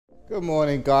Good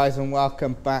morning guys and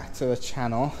welcome back to the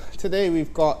channel. Today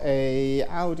we've got a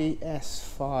Audi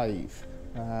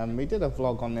S5. We did a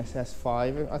vlog on this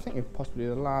S5. I think it's possibly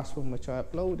the last one which I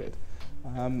uploaded.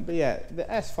 But yeah, the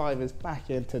S5 is back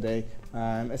in today.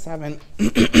 It's having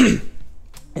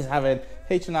it's having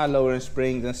H&R lowering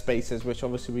springs and spacers, which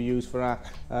obviously we use for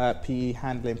our PE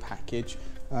handling package.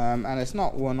 And it's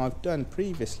not one I've done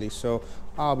previously, so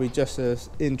I'll be just as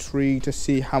intrigued to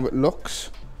see how it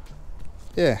looks.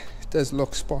 Yeah, it does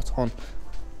look spot on,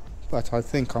 but I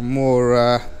think I'm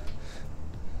more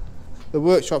the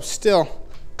workshop's still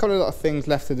a couple of little things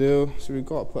left to do. So we've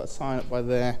got to put a sign up by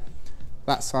there.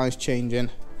 That sign's changing.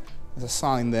 There's a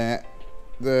sign there.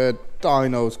 The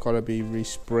dyno's got to be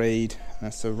resprayed.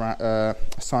 That's the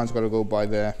sign's got to go by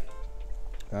there.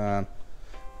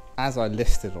 As I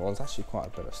listed all, there's actually quite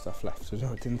a bit of stuff left to do.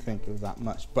 I didn't think it was that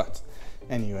much, but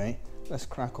anyway, let's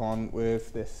crack on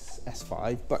with this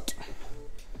S5. But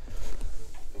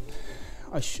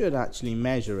I should actually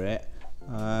measure it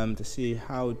to see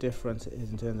how different it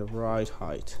is in terms of ride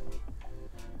height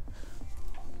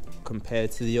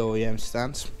compared to the OEM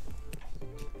stance.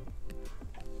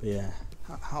 But yeah,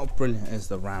 how brilliant is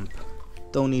the ramp?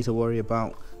 Don't need to worry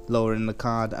about lowering the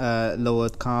car,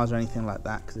 lowered cars or anything like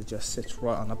that, because it just sits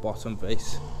right on the bottom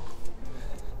base.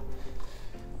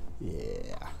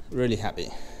 Yeah, really happy.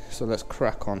 So let's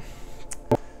crack on.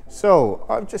 So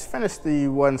I've just finished the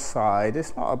one side.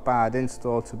 It's not a bad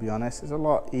install, to be honest. It's a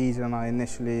lot easier than I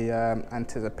initially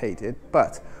anticipated,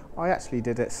 but I actually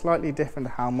did it slightly different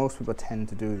to how most people tend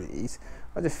to do these.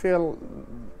 I just feel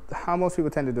how most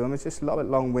people tend to do them is just a little bit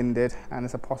long-winded, and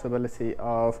there's a possibility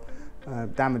of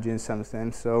damaging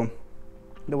something. So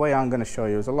the way I'm going to show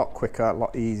you is a lot quicker, a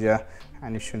lot easier,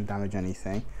 and you shouldn't damage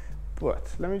anything.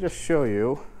 But let me just show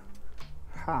you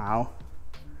how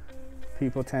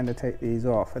people tend to take these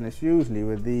off, and it's usually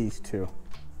with these two.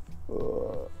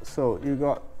 So you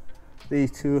got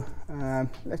these two,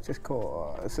 let's just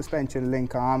call suspension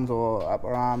link arms or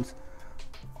upper arms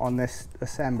on this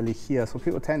assembly here. So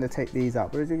people tend to take these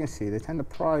out, but as you can see, they tend to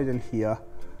pry in here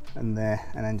and there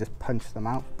and then just punch them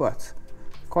out. But it's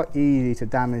quite easy to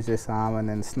damage this arm and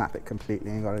then snap it completely,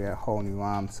 and you've got to get a whole new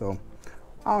arm. So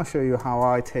I'll show you how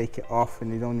I take it off,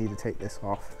 and you don't need to take this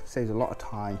off. It saves a lot of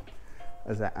time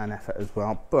and effort as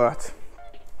well. But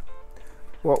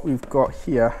what we've got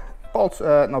here,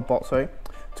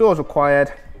 tools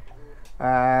required.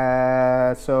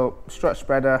 So strut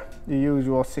spreader, your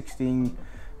usual 16mm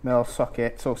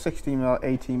socket, so 16mm,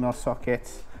 18mm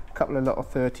sockets, a couple of little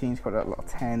 13s, a couple of little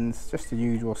 10s, just the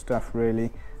usual stuff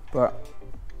really. But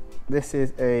this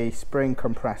is a spring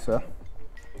compressor,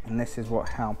 and this is what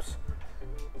helps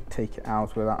take it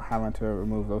out without having to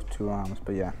remove those two arms.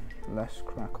 But yeah, let's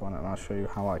crack on and I'll show you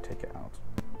how I take it out.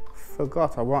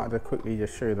 Forgot I wanted to quickly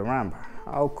just show you the ramp.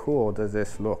 How cool does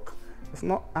this look? It's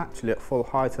not actually at full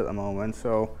height at the moment,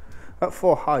 so at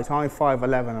full height I'm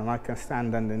 5'11", and I can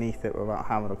stand underneath it without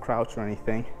having to crouch or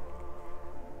anything.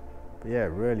 But yeah,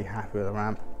 really happy with the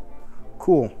ramp.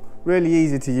 Cool, really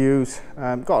easy to use.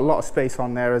 Got a lot of space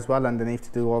on there as well underneath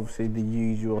to do obviously the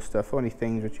usual stuff. Only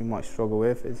things which you might struggle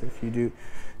with is if you do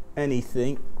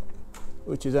anything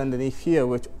which is underneath here,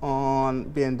 which on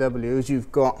BMWs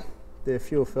you've got the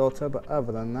fuel filter, but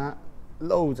other than that,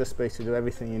 loads of space to do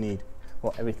everything you need.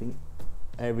 Well, everything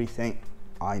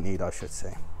I need, I should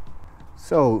say.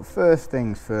 So first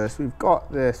things first, we've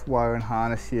got this wiring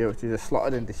harness here, which is just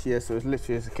slotted into here, so it's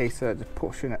literally just a case of just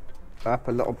pushing it up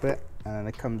a little bit and then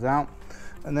it comes out.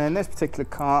 And then this particular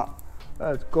car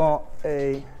has got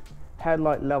a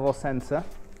headlight level sensor,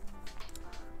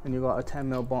 and you've got a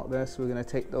 10mm bolt there, so we're going to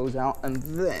take those out. And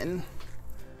then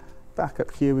back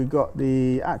up here we've got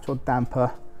the actual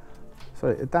damper, so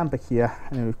a damper here,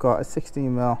 and then we've got a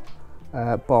 16mm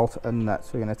bolt and nut,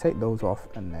 so we're going to take those off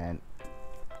and then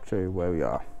show you where we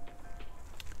are.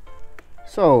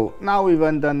 So now we've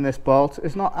undone this bolt.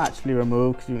 It's not actually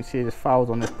removed because you can see there's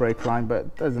fouls on this brake line, but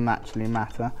it doesn't actually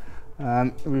matter.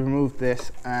 We removed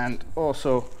this and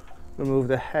also removed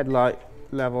the headlight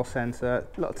level sensor,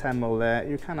 little 10mm there.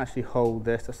 You can actually hold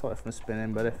this to stop it from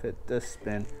spinning, but if it does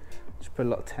spin, just put a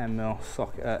little 10mm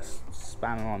socket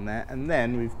spanner on there. And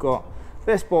then we've got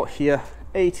this bolt here,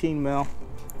 18mm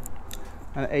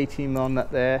and an 18mm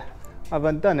nut there. I've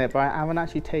undone it, but I haven't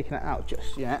actually taken it out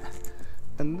just yet.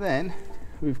 And then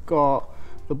we've got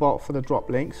the bolt for the drop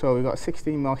link, so we've got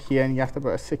 16mm here, and you have to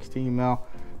put a 16mm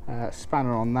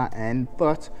spanner on that end.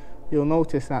 But you'll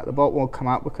notice that the bolt won't come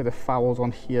out because the fouls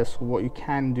on here. So what you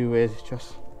can do is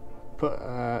just put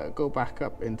go back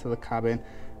up into the cabin,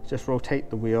 just rotate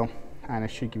the wheel, and it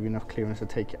should give you enough clearance to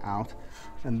take it out.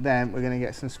 And then we're going to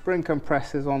get some spring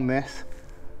compressors on this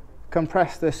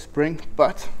compress this spring,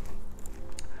 but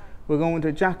we're going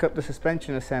to jack up the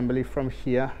suspension assembly from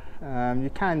here.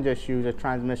 You can just use a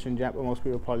transmission jack, but most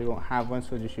people probably won't have one,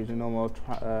 so just use a normal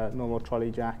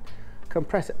trolley jack.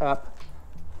 Compress it up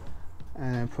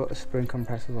and then put the spring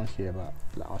compressors on here, but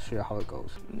I'll show you how it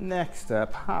goes. Next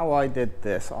up, how I did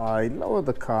this, I lowered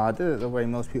the car, did it the way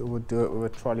most people would do it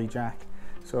with a trolley jack.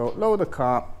 So lower the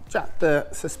car, jack the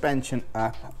suspension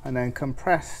up, and then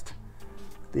compressed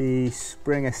the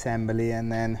spring assembly, and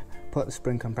then put the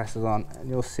spring compressors on, and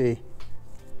you'll see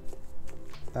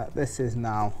that this is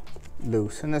now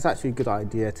loose. And it's actually a good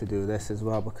idea to do this as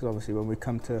well, because obviously when we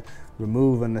come to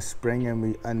removing the spring and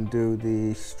we undo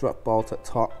the strut bolt at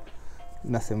top,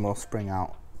 nothing will spring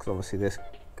out, because obviously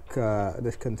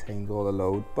this contains all the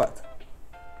load. But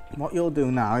what you'll do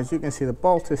now is, you can see the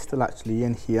bolt is still actually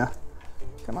in here.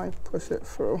 Can I push it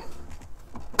through?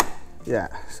 Yeah,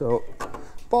 so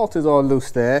bolt is all loose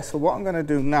there. So what I'm going to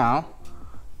do now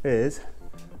is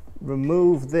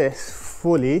remove this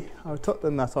fully. I took the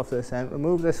nut off this end,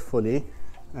 remove this fully,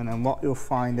 and then what you'll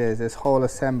find is this whole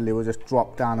assembly will just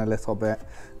drop down a little bit.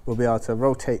 We'll be able to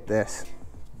rotate this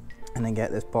and then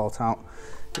get this bolt out.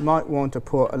 You might want to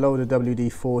put a load of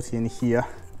WD-40 in here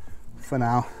for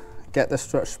now. Get the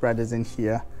strut spreaders in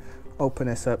here, open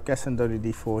this up, get some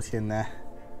WD-40 in there,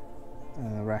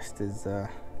 and the rest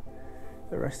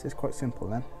is quite simple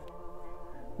then.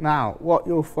 Now what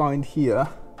you'll find here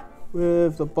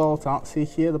with the bolt out, see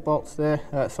here the bolt's there,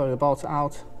 the bolt's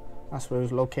out, that's where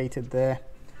it's located there.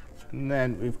 And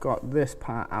then we've got this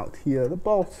part out here. The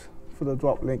bolt for the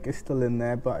drop link is still in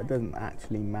there, but it doesn't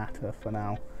actually matter for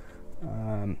now.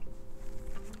 And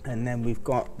then we've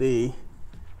got the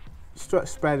strut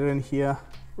spreader in here,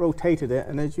 rotated it,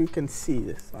 and as you can see,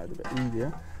 this side a bit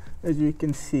easier, as you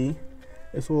can see,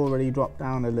 it's already dropped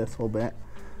down a little bit,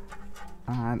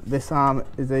 and this arm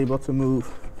is able to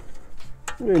move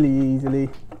really easily.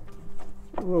 It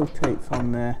rotates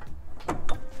on there,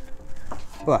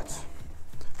 but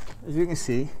as you can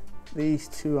see, these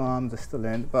two arms are still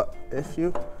in. But if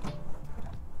you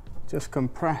just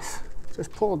compress,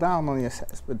 just pull down on this,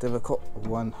 it's a bit difficult for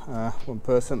one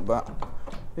person, but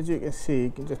as you can see,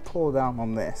 you can just pull down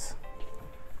on this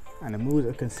and it moves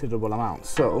a considerable amount.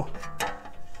 So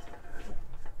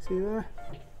see there,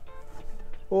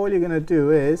 all you're going to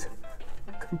do is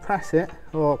compress it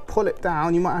or pull it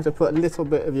down. You might have to put a little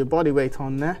bit of your body weight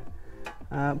on there,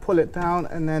 pull it down,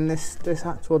 and then this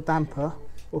actual damper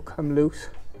will come loose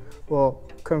or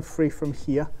come free from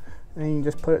here, and then you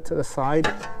can just put it to the side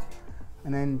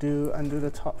and then undo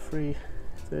the top three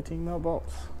 13mm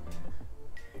bolts.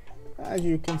 As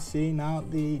you can see now,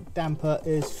 the damper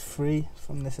is free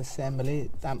from this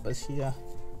assembly. Dampers here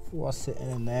was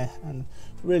sitting in there, and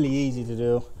really easy to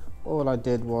do. All I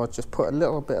did was just put a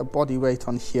little bit of body weight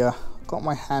on here, got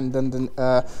my hand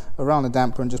under, around the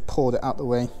damper, and just pulled it out the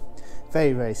way.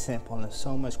 Very, very simple, and it's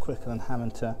so much quicker than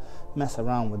having to mess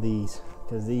around with these,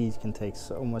 because these can take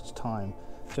so much time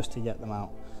just to get them out.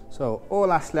 So all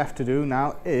that's left to do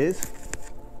now is,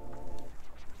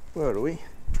 where are we?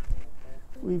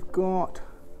 We've got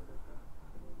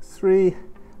three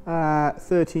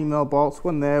 13mm bolts,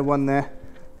 one there,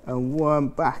 and one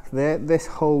back there. This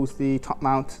holds the top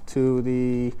mount to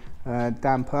the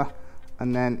damper,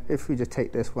 and then if we just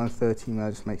take this one 13mm,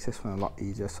 it just makes this one a lot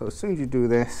easier. So as soon as you do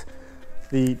this,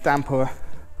 the damper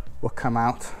will come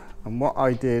out, and what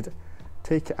I did,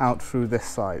 take it out through this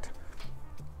side.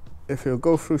 If it'll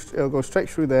go straight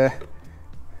through there,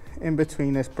 in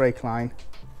between this brake line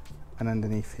and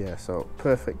underneath here. So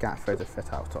perfect gap for it to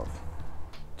fit out of.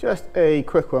 Just a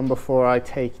quick one before I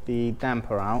take the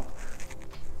damper out.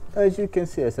 As you can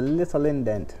see, there's a little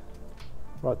indent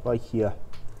right by here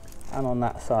and on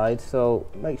that side, so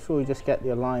make sure you just get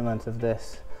the alignment of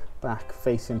this back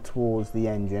facing towards the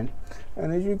engine.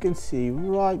 And as you can see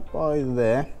right by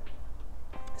there,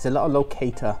 there's a little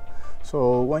locator,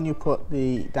 so when you put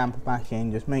the damper back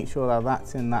in, just make sure that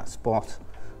that's in that spot,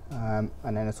 and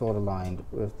then it's all aligned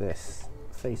with this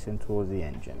facing towards the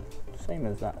engine, same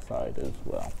as that side as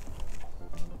well.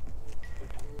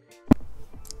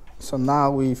 So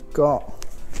now we've got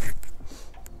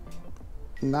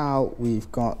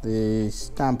the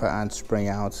damper and spring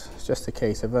out. It's just a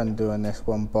case of undoing this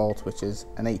one bolt, which is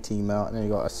an 18mm, and then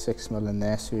you've got a 6mm in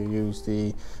there, so you use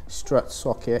the strut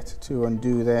socket to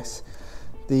undo this.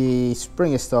 The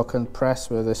spring is still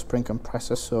compressed with a spring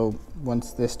compressor, so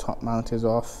once this top mount is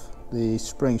off, the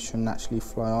spring shouldn't actually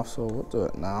fly off. So we'll do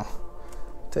it now.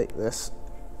 Take this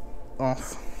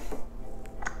off.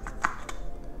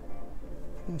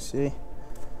 You see,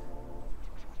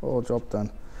 all job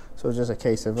done. So it's just a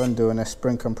case of undoing a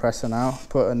spring compressor now,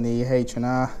 putting the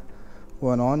H&R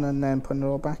one on and then putting it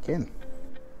all back in.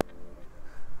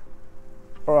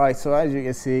 Alright, so as you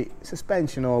can see,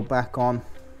 suspension all back on,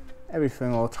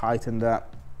 everything all tightened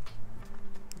up.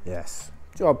 Yes,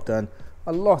 job done.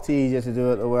 A lot easier to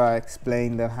do it the way I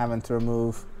explained than having to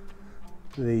remove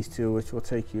these two, which will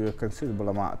take you a considerable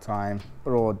amount of time.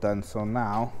 We're all done, so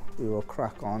now we will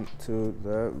crack on to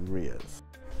the rears.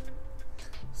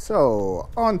 So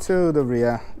onto the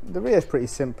rear. The rear is pretty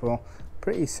simple,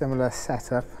 pretty similar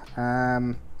setup.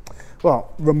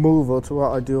 Well, removal to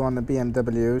what I do on the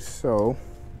BMWs. So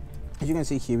as you can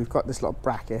see here, we've got this little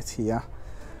bracket here.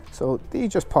 So these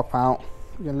just pop out.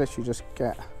 You can literally just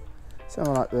get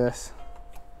something like this.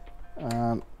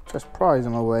 Just prise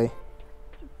them away.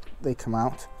 They come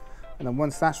out. And then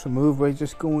once that's removed, we're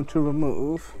just going to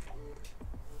remove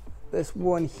this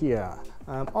one here.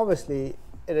 Obviously,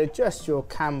 it adjusts your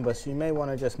camber, so you may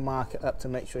want to just mark it up to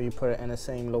make sure you put it in the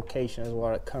same location as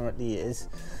where it currently is.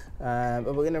 But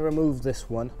we're going to remove this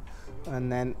one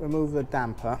and then remove the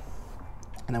damper,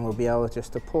 and then we'll be able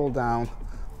just to pull down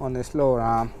on this lower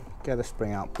arm, get the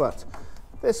spring out. But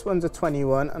this one's a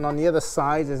 21, and on the other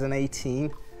side is an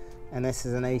 18, and this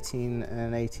is an 18 and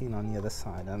an 18 on the other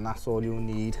side, and that's all you'll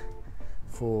need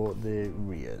for the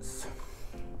rears.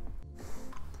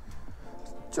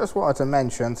 Just wanted to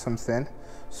mention something.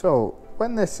 So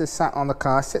when this is sat on the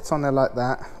car, sits on there like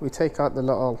that, we take out the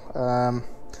little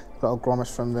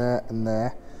grommets from there and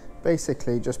there.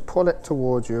 Basically just pull it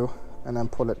towards you and then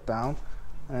pull it down,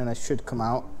 and then it should come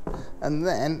out. And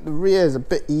then the rear is a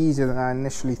bit easier than I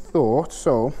initially thought.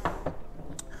 So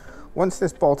once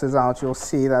this bolt is out, you'll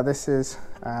see that this is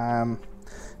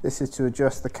to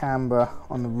adjust the camber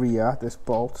on the rear, this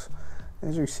bolt.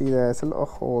 As you see there's a little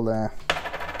hole there,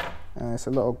 and it's a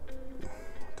little, I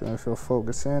don't know if you'll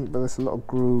focus in, but there's a little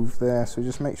groove there, so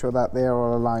just make sure that they're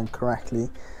all aligned correctly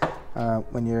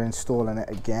when you're installing it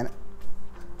again.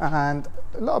 And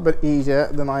a little bit easier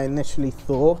than I initially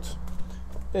thought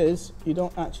is you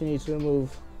don't actually need to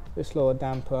remove this lower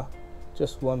damper,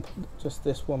 just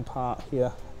this one part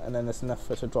here, and then there's enough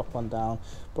for it to drop on down.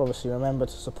 But obviously remember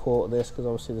to support this, because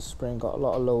obviously the spring got a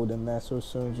lot of load in there, so as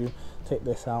soon as you take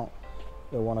this out,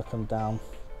 you'll want to come down.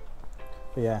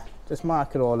 But yeah, just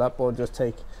mark it all up, or just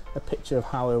take a picture of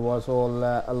how it was all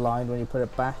aligned when you put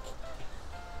it back,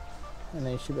 and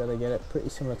then you should be able to get it pretty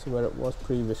similar to where it was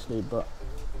previously, but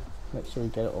make sure you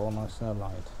get it all nice and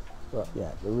aligned. But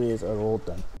yeah, the rears are all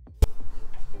done.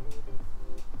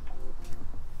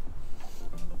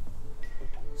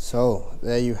 So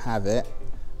there you have it,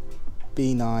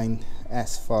 B9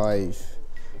 S5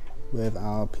 with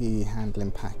our P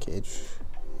handling package,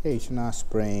 H&R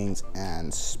springs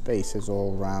and spacers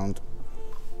all round.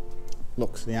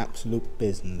 Looks the absolute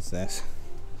business, this.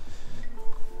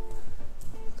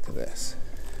 Look at this.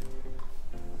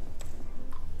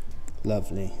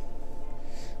 Lovely.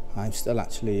 I'm still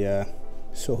actually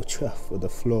so chuffed with the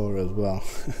floor as well.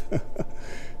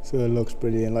 So it looks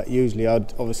brilliant. Like usually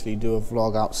I'd obviously do a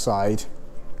vlog outside,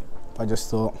 but I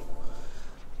just thought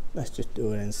let's just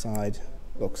do it inside.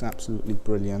 Looks absolutely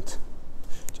brilliant.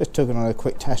 Just took it on a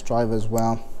quick test drive as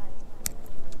well.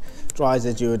 Dries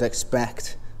as you would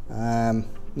expect.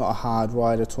 Not a hard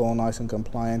ride at all, nice and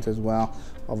compliant as well.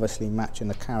 Obviously matching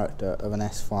the character of an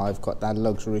S5, got that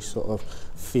luxury sort of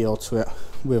feel to it,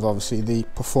 with obviously the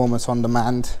performance on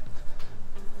demand.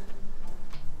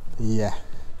 Yeah,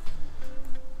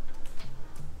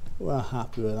 we're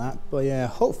happy with that. But yeah,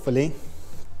 hopefully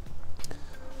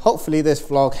this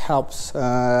vlog helps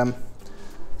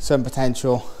some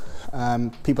potential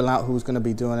people out who's going to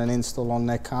be doing an install on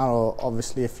their car, or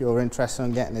obviously if you're interested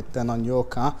in getting it done on your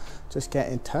car, just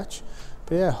get in touch.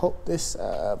 But yeah, hope this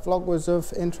vlog was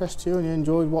of interest to you and you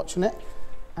enjoyed watching it,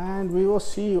 and we will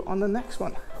see you on the next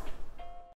one.